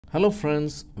Hello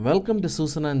friends, welcome to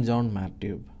Susan and John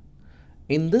MathTube.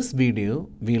 In this video,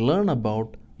 we learn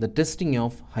about the testing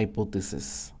of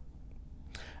hypothesis.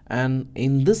 And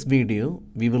in this video,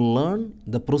 we will learn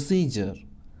the procedure,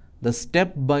 the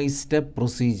step-by-step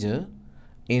procedure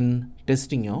in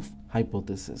testing of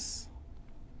hypothesis.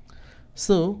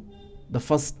 So, the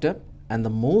first step and the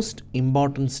most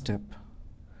important step,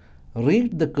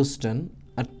 read the question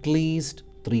at least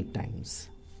 3 times.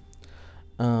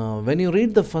 When you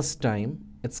read the first time,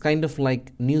 it's kind of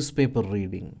like newspaper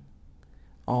reading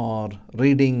or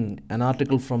reading an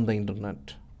article from the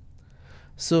internet.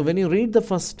 So when you read the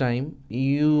first time,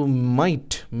 you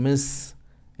might miss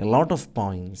a lot of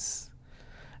points.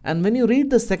 And when you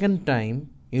read the second time,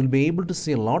 you'll be able to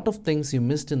see a lot of things you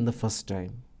missed in the first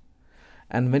time.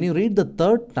 And when you read the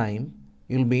third time,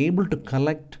 you'll be able to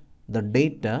collect the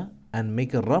data and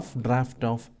make a rough draft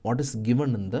of what is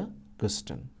given in the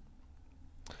question.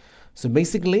 So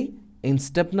basically, in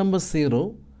step number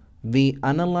 0, we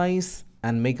analyze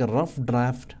and make a rough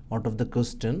draft out of the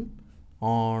question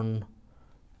on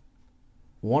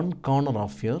one corner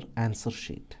of your answer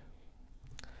sheet.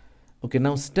 Okay,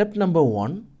 now step number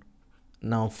 1.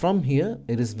 Now from here,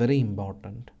 it is very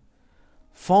important.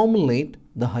 Formulate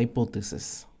the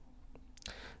hypothesis.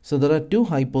 So there are 2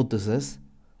 hypotheses.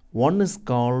 One is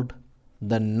called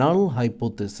the null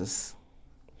hypothesis,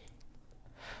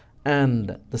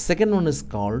 and the second one is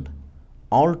called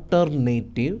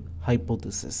alternative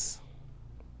hypothesis.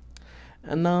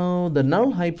 And now the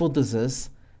null hypothesis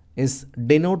is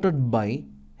denoted by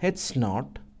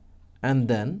H0 and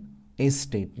then a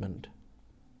statement,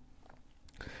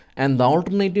 and the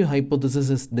alternative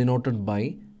hypothesis is denoted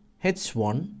by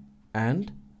H1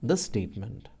 and the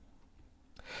statement.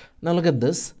 Now look at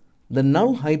this. The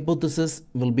null hypothesis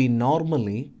will be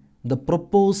normally the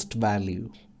proposed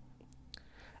value,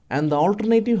 and the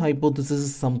alternative hypothesis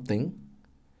is something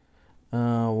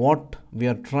what we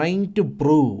are trying to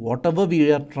prove, whatever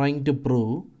we are trying to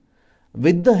prove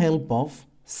with the help of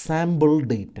sample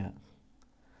data.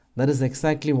 That is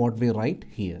exactly what we write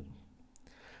here.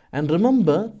 And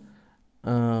remember,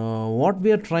 what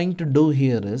we are trying to do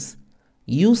here is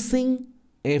using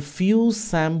a few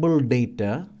sample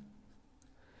data,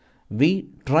 we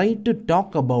try to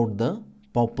talk about the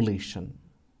population.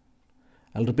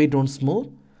 I'll repeat once more.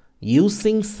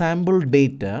 Using sample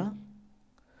data,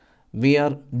 we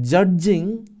are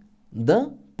judging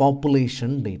the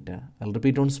population data. I'll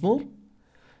repeat once more.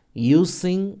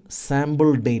 Using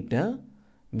sample data,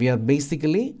 we are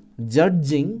basically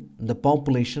judging the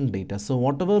population data. So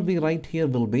whatever we write here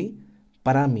will be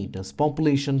parameters,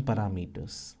 population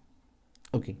parameters.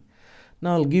 Okay.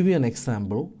 Now I'll give you an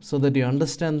example so that you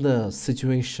understand the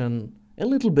situation a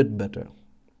little bit better.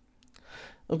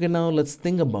 Okay, now let's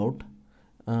think about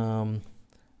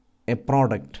a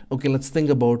product. Okay, let's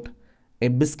think about a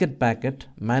biscuit packet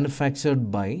manufactured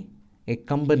by a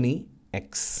company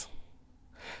X.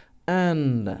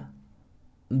 And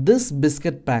this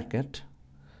biscuit packet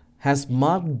has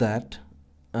marked that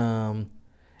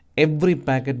every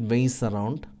packet weighs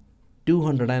around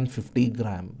 250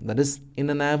 gram. That is,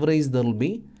 in an average there will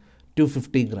be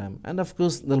 250 gram, and of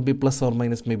course there will be plus or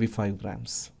minus maybe 5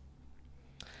 grams.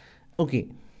 Okay,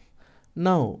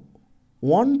 now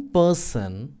one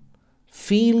person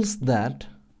feels that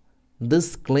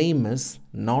this claim is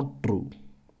not true.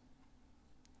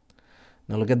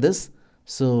 Now look at this.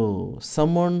 So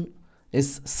someone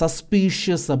is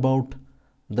suspicious about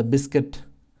the biscuit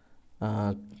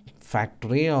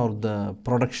factory or the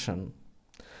production.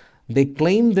 They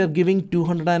claim they're giving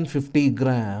 250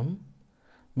 gram,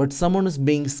 but someone is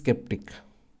being skeptic.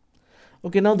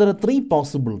 Okay, now there are 3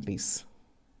 possibilities.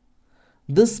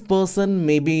 This person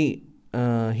maybe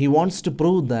he wants to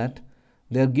prove that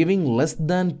they are giving less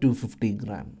than 250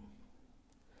 gram.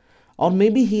 Or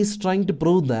maybe he is trying to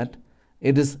prove that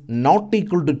it is not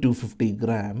equal to 250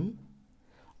 gram.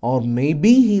 Or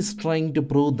maybe he is trying to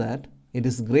prove that it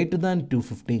is greater than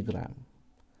 250 gram.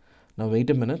 Now wait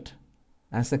a minute.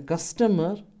 As a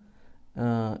customer,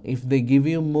 if they give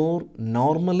you more,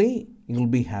 normally you will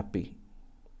be happy.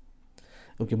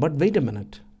 Okay, but wait a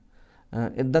minute.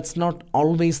 That's not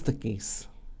always the case.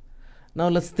 Now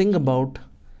let's think about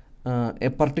a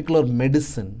particular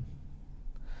medicine.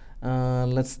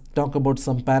 Let's talk about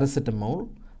some paracetamol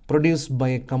produced by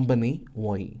a company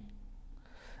Y.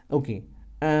 Okay,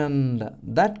 and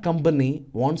that company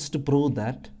wants to prove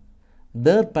that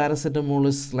their paracetamol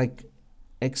is like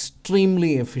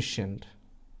extremely efficient.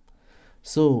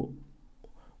 So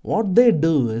what they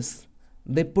do is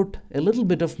they put a little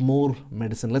bit of more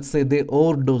medicine. Let's say they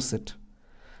overdose it.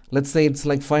 Let's say it's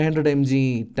like 500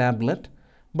 mg tablet,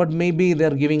 but maybe they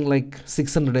are giving like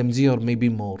 600 mg or maybe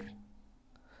more.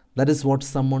 That is what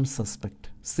someone suspect.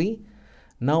 See,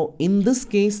 now in this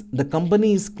case, the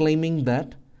company is claiming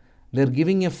that they are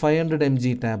giving a 500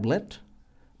 mg tablet,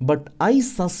 but I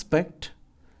suspect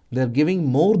they are giving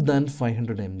more than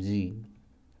 500 mg.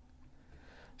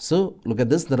 So look at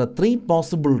this, there are three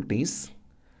possibilities.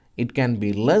 It can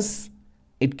be less,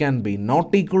 it can be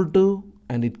not equal to,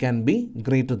 and it can be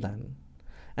greater than.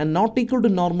 And not equal to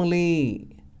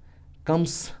normally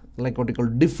comes like what you call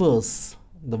differs.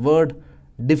 The word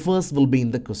differs will be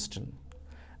in the question.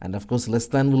 And of course less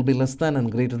than will be less than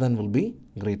and greater than will be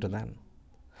greater than.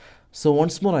 So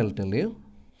once more I'll tell you.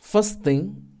 First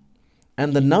thing,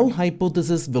 and the null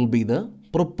hypothesis will be the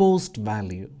proposed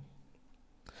value.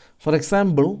 For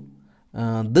example,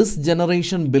 this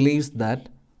generation believes that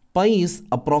pi is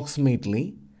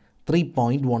approximately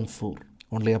 3.14,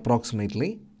 only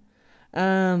approximately.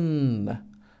 And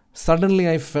suddenly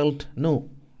I felt, no,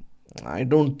 I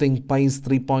don't think pi is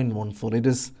 3.14, it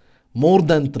is more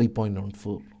than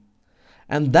 3.14.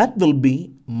 And that will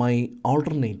be my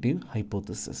alternative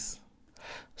hypothesis.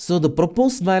 So the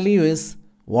proposed value is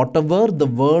whatever the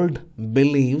world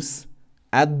believes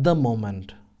at the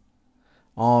moment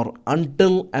or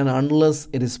until and unless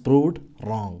it is proved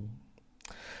wrong.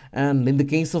 And in the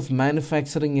case of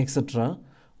manufacturing, etc.,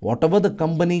 whatever the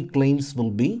company claims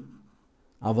will be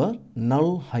our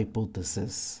null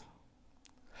hypothesis.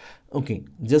 Okay,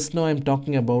 just now I am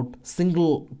talking about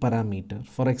single parameter.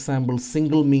 For example,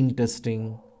 single mean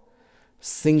testing,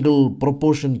 single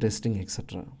proportion testing,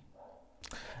 etc.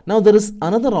 Now there is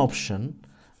another option.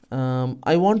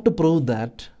 I want to prove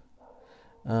that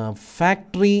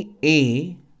factory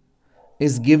A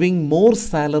is giving more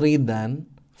salary than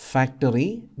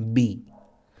factory B.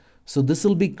 So this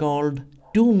will be called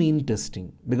two mean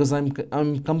testing because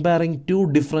I'm comparing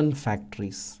two different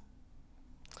factories.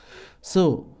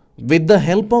 So with the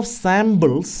help of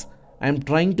samples, I'm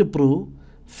trying to prove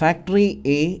factory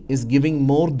A is giving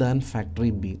more than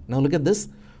factory B. Now look at this.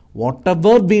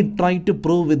 Whatever we try to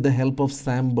prove with the help of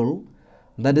sample,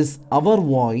 that is our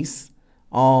voice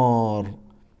or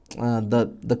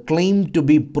the claim to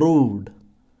be proved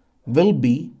will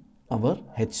be our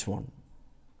H1.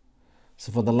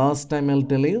 So for the last time I'll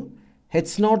tell you,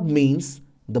 H0 means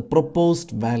the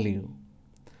proposed value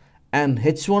and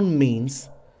H1 means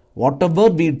whatever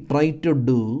we try to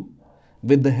do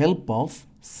with the help of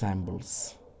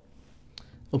samples.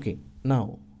 Okay,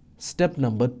 now step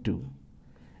number 2.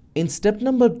 In step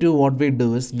number 2, what we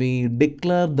do is we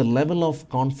declare the level of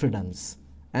confidence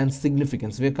and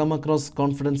significance. We have come across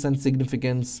confidence and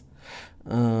significance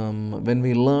when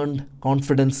we learned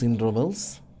confidence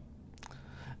intervals,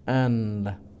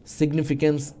 and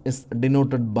significance is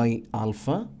denoted by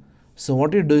alpha. So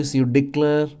what you do is you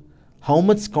declare how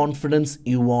much confidence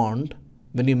you want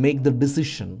when you make the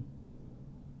decision.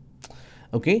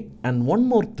 Okay, and one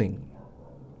more thing.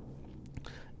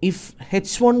 If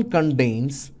H1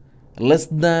 contains less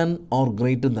than or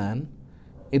greater than,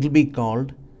 it will be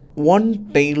called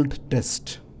one-tailed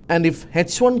test. And if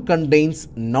H1 contains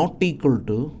not equal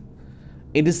to,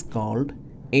 it is called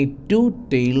a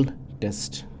two-tailed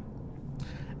test.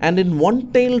 And in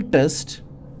one-tailed test,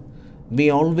 we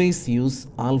always use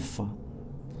alpha.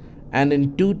 And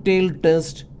in two-tailed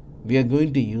test, we are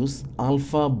going to use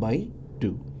alpha by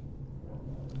 2.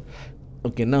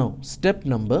 Okay, now step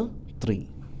number 3.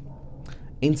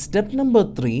 In step number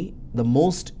 3, the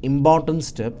most important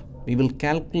step, we will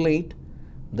calculate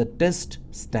the test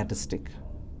statistic.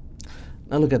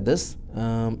 Now look at this.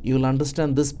 You will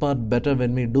understand this part better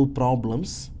when we do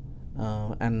problems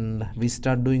and we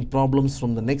start doing problems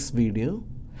from the next video.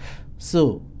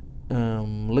 So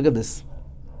look at this.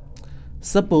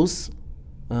 Suppose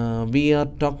we are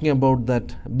talking about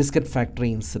that biscuit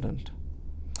factory incident.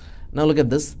 Now look at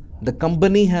this. The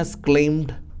company has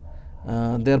claimed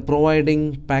they are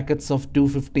providing packets of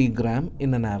 250 gram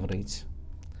in an average.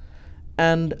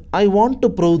 And I want to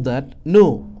prove that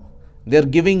no, they are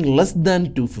giving less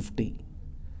than 250.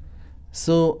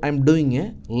 So I'm doing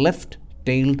a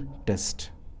left-tailed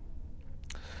test.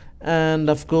 And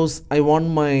of course, I want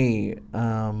my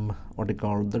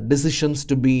the decisions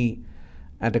to be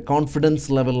at a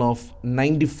confidence level of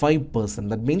 95%.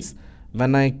 That means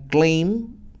when I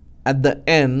claim at the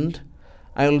end,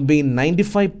 I will be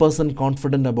 95%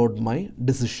 confident about my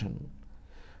decision.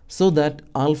 So that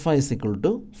alpha is equal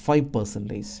to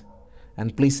 5%.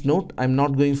 And please note, I am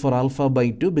not going for alpha by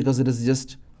 2 because it is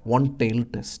just one-tail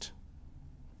test.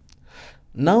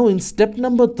 Now in step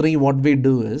number 3, what we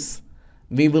do is,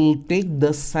 we will take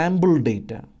the sample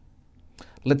data.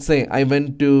 Let's say I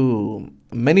went to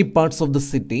many parts of the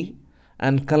city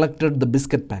and collected the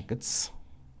biscuit packets.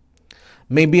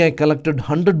 Maybe I collected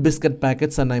 100 biscuit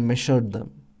packets and I measured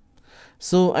them.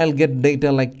 So I'll get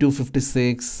data like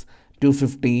 256,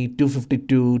 250,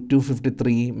 252,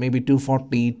 253, maybe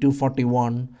 240,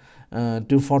 241,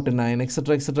 249,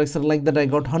 etc., etc., etc. Like that I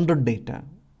got 100 data.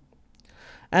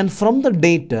 And from the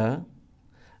data,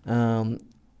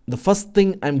 the first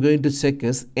thing I'm going to check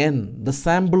is N, the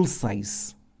sample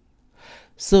size.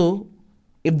 So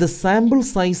if the sample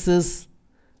size is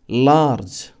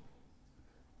large,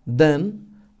 then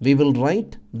we will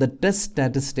write the test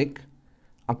statistic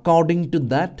according to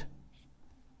that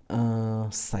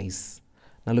size.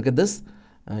 Now look at this.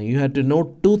 You have to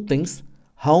note two things.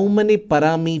 How many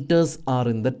parameters are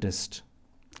in the test?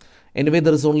 Anyway,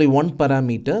 there is only one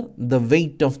parameter, the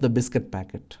weight of the biscuit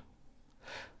packet.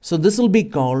 So this will be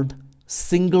called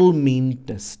single mean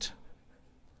test.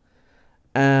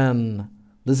 And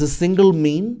this is single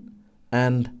mean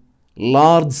and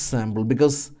large sample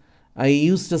because I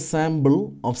used a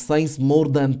sample of size more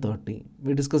than 30.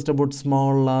 We discussed about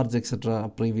small, large, etc.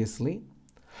 previously.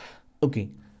 Okay,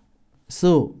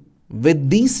 so with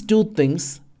these two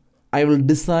things, I will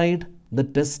decide the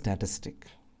test statistic.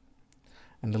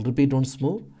 And I'll repeat once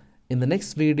more. In the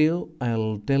next video,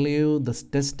 I'll tell you the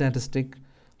test statistic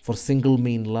for single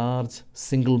mean large,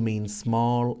 single mean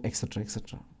small, etc.,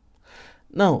 etc.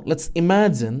 Now, let's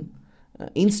imagine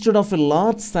instead of a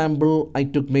large sample, I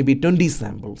took maybe 20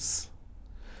 samples.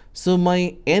 So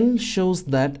my N shows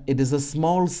that it is a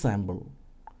small sample.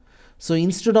 So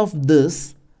instead of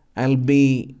this, I'll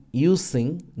be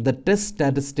using the test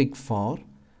statistic for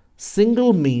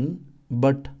single mean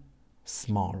but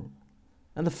small.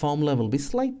 And the formula will be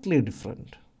slightly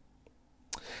different.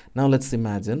 Now let's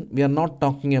imagine we are not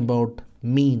talking about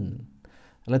mean.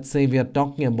 Let's say we are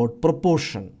talking about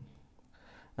proportion.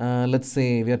 Let's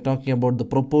say we are talking about the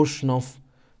proportion of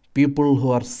people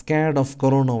who are scared of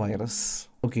coronavirus.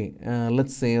 Okay,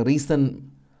 let's say a recent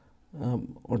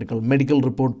medical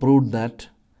report proved that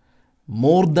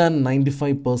more than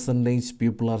 95%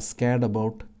 people are scared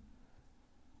about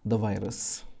the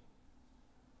virus.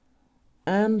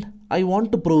 And I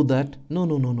want to prove that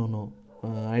no,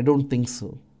 I don't think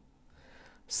so.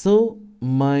 So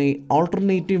my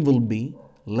alternative will be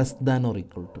less than or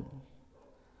equal to.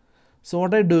 So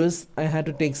what I do is I had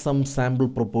to take some sample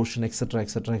proportion, etc.,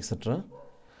 etc., etc.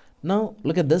 Now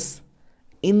look at this.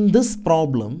 In this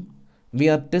problem, we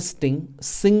are testing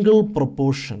single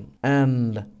proportion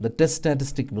and the test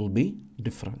statistic will be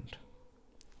different.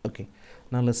 Okay,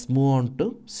 now let's move on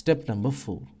to step number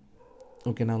 4.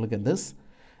 Okay, now look at this.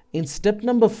 In step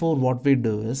number 4, what we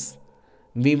do is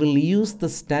we will use the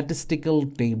statistical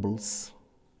tables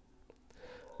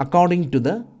according to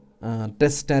the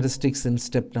test statistics in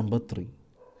step number 3.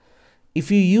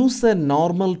 If you use a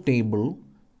normal table,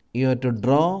 you have to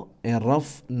draw a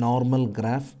rough normal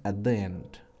graph at the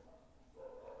end.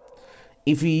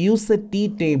 If you use a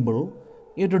t-table,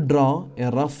 you have to draw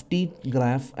a rough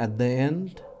t-graph at the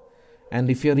end. And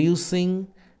if you are using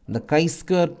the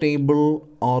chi-square table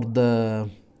or the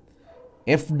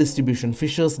F distribution,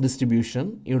 Fisher's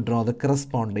distribution, you draw the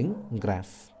corresponding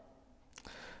graph.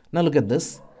 Now look at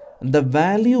this. The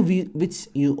value which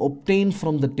you obtain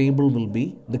from the table will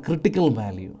be the critical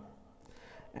value.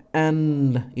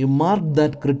 And you mark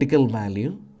that critical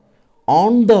value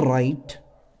on the right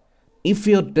if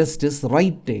your test is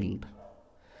right-tailed,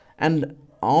 and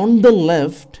on the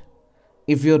left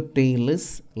if your tail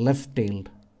is left-tailed.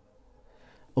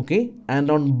 Okay, and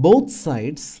on both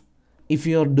sides if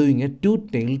you are doing a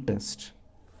two-tail test.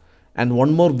 And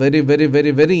one more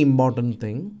very important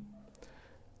thing,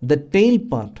 the tail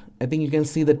part. I think you can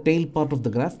see the tail part of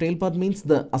the graph. Tail part means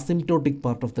the asymptotic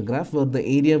part of the graph where the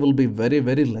area will be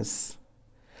very less.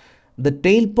 The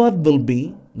tail part will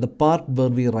be the part where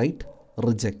we write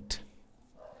reject.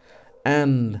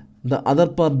 And the other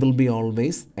part will be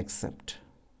always accept.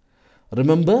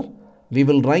 Remember, we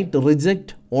will write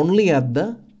reject only at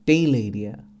the tail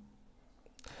area.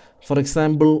 For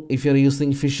example, if you are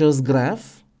using Fisher's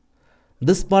graph,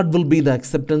 this part will be the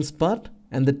acceptance part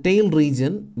and the tail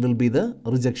region will be the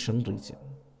rejection region.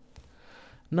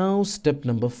 Now step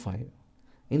number 5.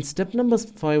 In step number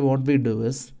 5, what we do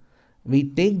is we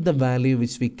take the value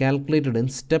which we calculated in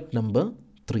step number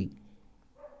 3.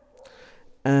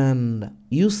 And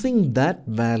using that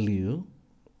value,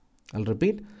 I'll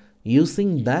repeat,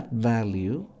 using that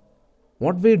value,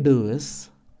 what we do is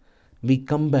we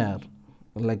compare,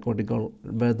 like what you call,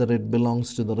 whether it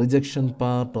belongs to the rejection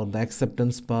part or the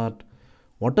acceptance part,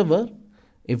 whatever.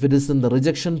 If it is in the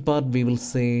rejection part, we will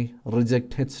say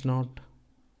reject H0.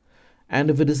 And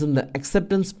if it is in the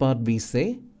acceptance part, we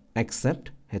say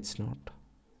accept H0.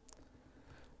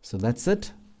 So that's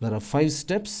it. There are 5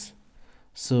 steps.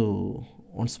 So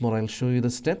once more I'll show you the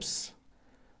steps.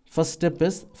 First step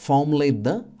is formulate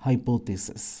the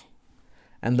hypothesis.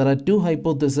 And there are 2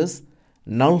 hypotheses,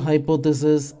 null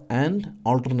hypothesis and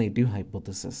alternative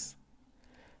hypothesis.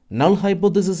 Null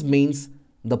hypothesis means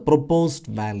the proposed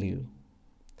value.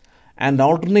 And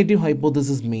alternative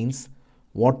hypothesis means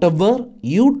whatever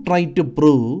you try to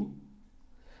prove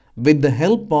with the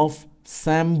help of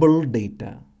sample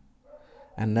data.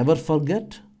 And never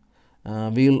forget,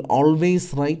 we will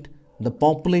always write the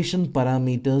population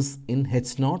parameters in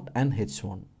H0 and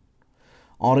H1.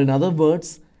 Or in other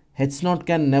words, H0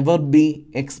 can never be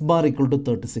x bar equal to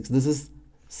 36. This is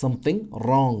something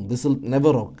wrong. This will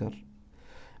never occur.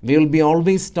 We will be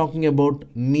always talking about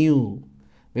mu.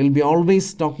 We will be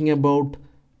always talking about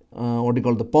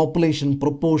the population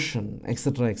proportion,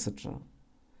 etc., etc.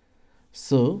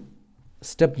 So,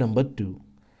 step number 2.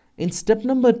 In step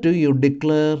number 2, you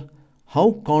declare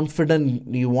how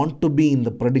confident you want to be in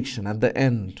the prediction at the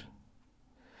end.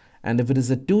 And if it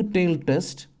is a two-tailed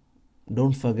test,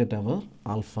 don't forget our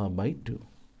alpha by 2.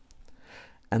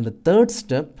 And the third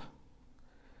step,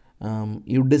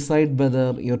 you decide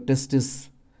whether your test is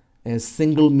a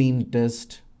single mean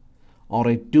test or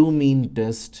a 2 mean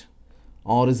test,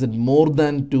 or is it more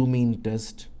than 2 mean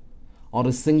test, or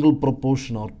a single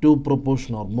proportion or 2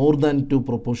 proportion or more than 2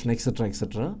 proportion, etc.,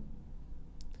 etc.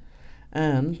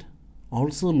 And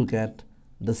also look at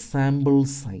the sample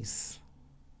size.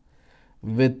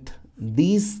 With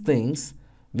these things,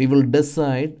 we will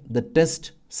decide the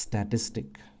test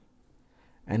statistic.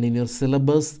 And in your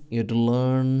syllabus, you have to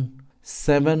learn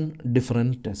 7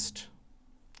 different tests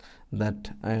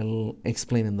that I'll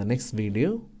explain in the next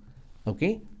video.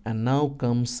 Okay, and now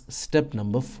comes step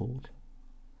number 4.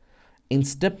 In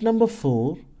step number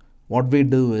 4, what we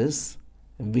do is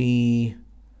we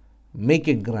make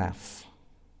a graph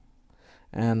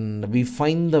and we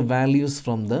find the values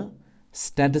from the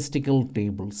statistical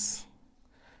tables,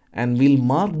 and we'll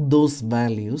mark those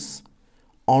values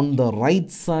on the right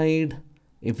side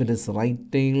if it is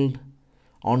right-tailed,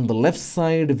 on the left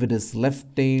side if it is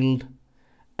left-tailed,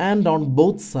 and on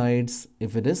both sides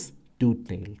if it is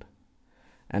two-tailed.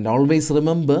 And always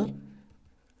remember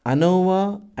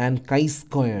ANOVA and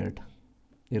chi-squared.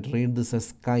 You read this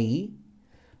as chi,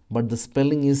 but the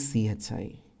spelling is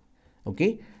CHI.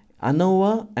 Okay,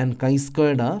 ANOVA and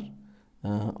chi-squared are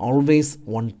always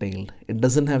one-tailed. It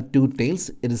doesn't have 2 tails.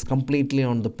 It is completely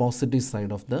on the positive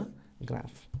side of the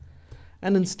graph.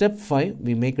 And in step 5,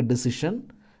 we make a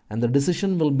decision, and the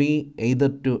decision will be either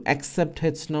to accept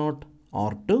H0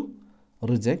 or to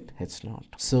reject H0.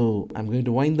 So I'm going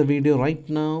to wind the video right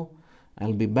now.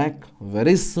 I'll be back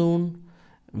very soon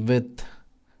with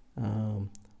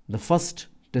the first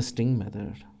testing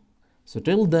method. So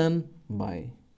till then, bye.